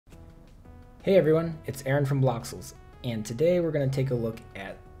Hey everyone, it's Aaron from Bloxels, and today we're going to take a look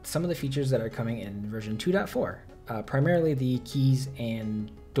at some of the features that are coming in version 2.4, primarily the keys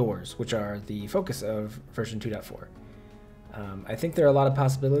and doors, which are the focus of version 2.4. I think there are a lot of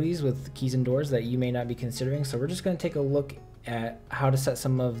possibilities with keys and doors that you may not be considering, so we're just going to take a look at how to set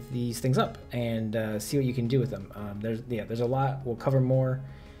some of these things up and see what you can do with them. There's a lot. We'll cover more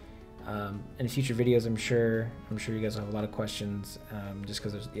in future videos. I'm sure you guys will have a lot of questions, just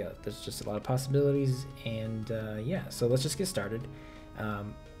because there's just a lot of possibilities, and so let's just get started.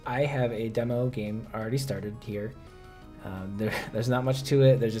 I have a demo game already started here. There's not much to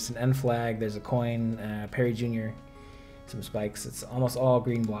it. There's just an N flag, there's a coin, Perry Jr., some spikes. It's almost all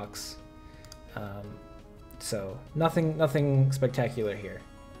green blocks, so nothing spectacular here.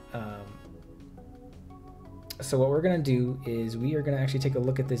 So what we're going to do is we are going to actually take a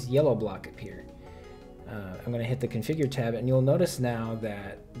look at this yellow block up here. I'm going to hit the configure tab, and you'll notice now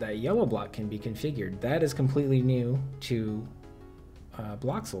that that yellow block can be configured. That is completely new to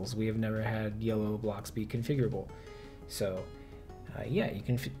Bloxels. We have never had yellow blocks be configurable. So yeah, you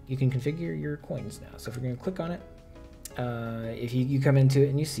can configure your coins now. So if we're going to click on it, if you come into it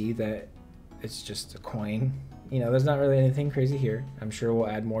and you see that it's just a coin, there's not really anything crazy here. I'm sure we'll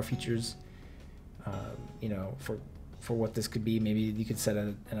add more features, for what this could be. Maybe you could set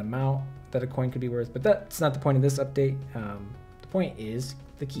an amount that a coin could be worth, but that's not the point of this update. The point is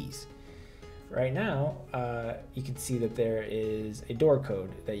the keys. Right now, you can see that there is a door code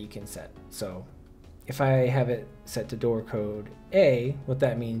that you can set. So if I have it set to door code A, what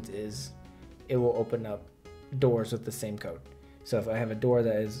that means is it will open up doors with the same code. So if I have a door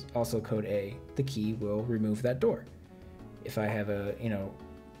that is also code A, the key will remove that door. If I have a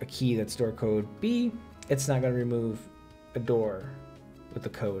key that's door code B, it's not going to remove a door with the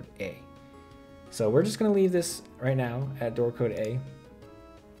code A. So we're just going to leave this right now at door code A,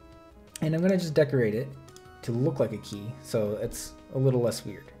 and I'm going to just decorate it to look like a key so it's a little less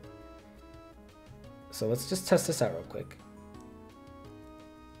weird. So let's just test this out real quick.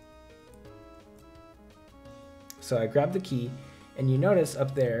 So I grabbed the key, and you notice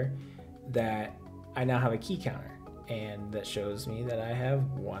up there that I now have a key counter, and that shows me that I have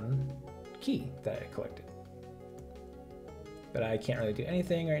one key that I collected. But I can't really do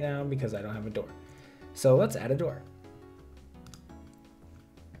anything right now because I don't have a door. So let's add a door.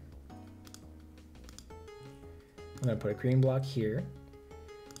 I'm going to put a green block here,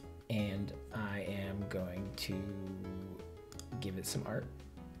 and I am going to give it some art.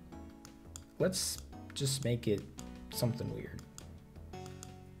 Let's just make it something weird.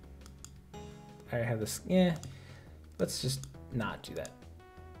 I have this, let's just not do that.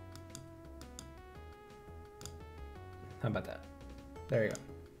 How about that? There you go.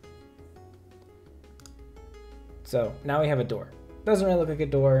 So now we have a door. Doesn't really look like a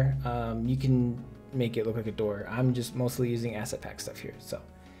door. You can make it look like a door. I'm just mostly using asset pack stuff here. So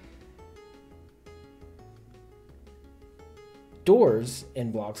doors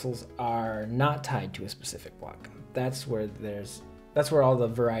in Bloxels are not tied to a specific block. That's where all the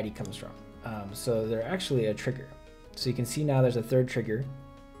variety comes from. So they're actually a trigger. So you can see now there's a third trigger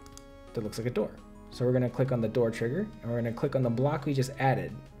that looks like a door. So we're going to click on the door trigger, and we're going to click on the block we just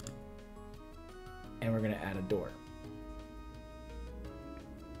added, and we're going to add a door.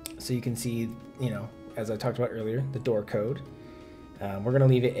 So you can see, as I talked about earlier, the door code. We're going to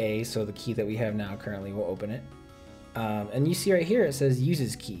leave it A, so the key that we have now currently will open it. And you see right here it says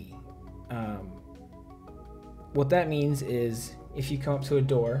uses key. What that means is if you come up to a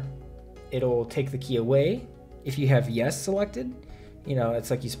door, it'll take the key away. If you have yes selected, it's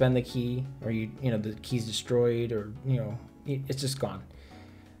like you spend the key, or the key's destroyed, or it's just gone.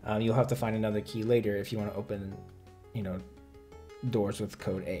 You'll have to find another key later if you want to open doors with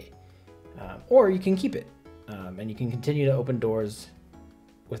code A, or you can keep it, and you can continue to open doors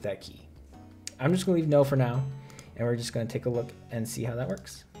with that key. I'm just gonna leave no for now, and we're just gonna take a look and see how that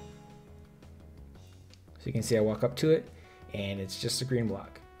works. So you can see I walk up to it, and it's just a green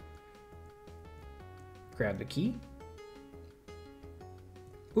block. Grab the key,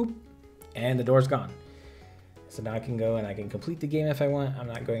 boop, and the door's gone. So now I can go and I can complete the game if I want. I'm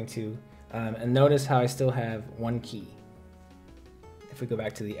not going to. And notice how I still have one key. If we go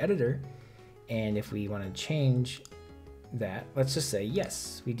back to the editor, and if we want to change that, let's just say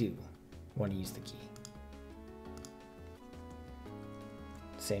yes, we do want to use the key.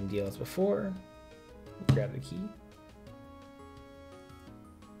 Same deal as before. Grab the key.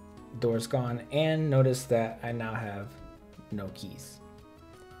 Door's gone, and notice that I now have no keys.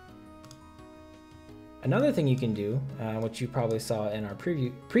 Another thing you can do, which you probably saw in our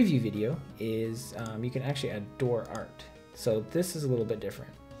preview video, is you can actually add door art. So this is a little bit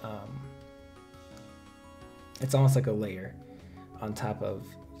different. It's almost like a layer on top of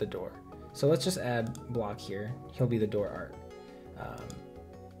the door. So let's just add block here. He'll be the door art.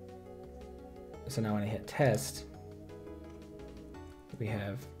 So now when I hit test, we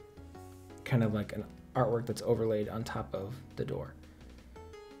have kind of like an artwork that's overlaid on top of the door.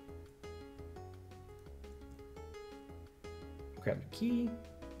 Grab the key,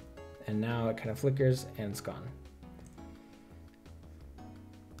 and now it kind of flickers and it's gone.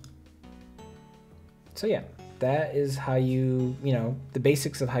 So yeah, that is how you know, the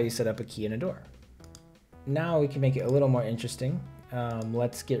basics of how you set up a key in a door. Now we can make it a little more interesting.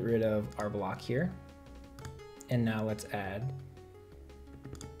 Let's get rid of our block here. And now let's add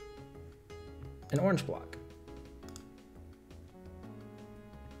an orange block.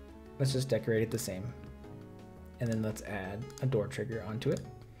 Let's just decorate it the same. And then let's add a door trigger onto it.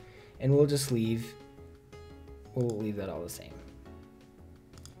 And we'll leave that all the same.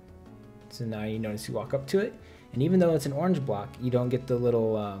 So now you notice you walk up to it, and even though it's an orange block, you don't get the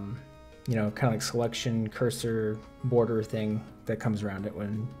little, you know, kind of like selection cursor border thing that comes around it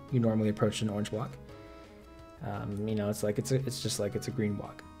when you normally approach an orange block. You know, it's just like it's a green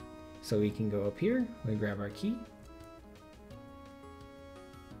block. So we can go up here, we grab our key,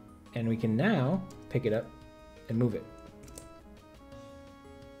 and we can now pick it up and move it.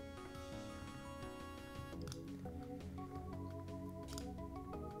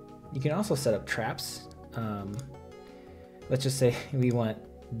 You can also set up traps. Let's just say we want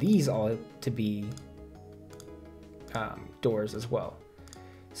these all to be doors as well.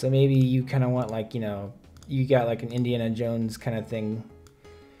 So maybe you kind of want, like, you know, you got like an Indiana Jones kind of thing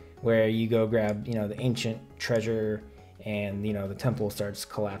where you go grab, you know, the ancient treasure, and, you know, the temple starts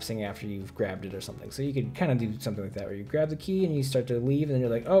collapsing after you've grabbed it or something. So you could kind of do something like that where you grab the key and you start to leave, and then you're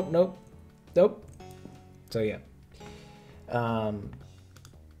like, oh, nope, nope. So yeah.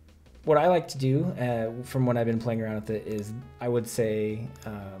 What I like to do, from when I've been playing around with it, is I would say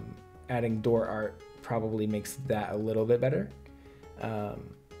adding door art probably makes that a little bit better,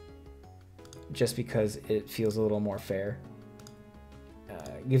 just because it feels a little more fair.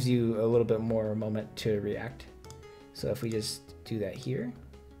 It gives you a little bit more moment to react. So if we just do that here,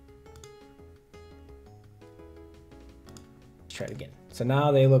 let's try it again. So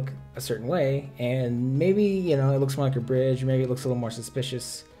now they look a certain way, and maybe, you know, it looks more like a bridge, maybe it looks a little more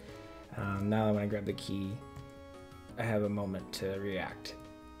suspicious. Now that when I grab the key, I have a moment to react.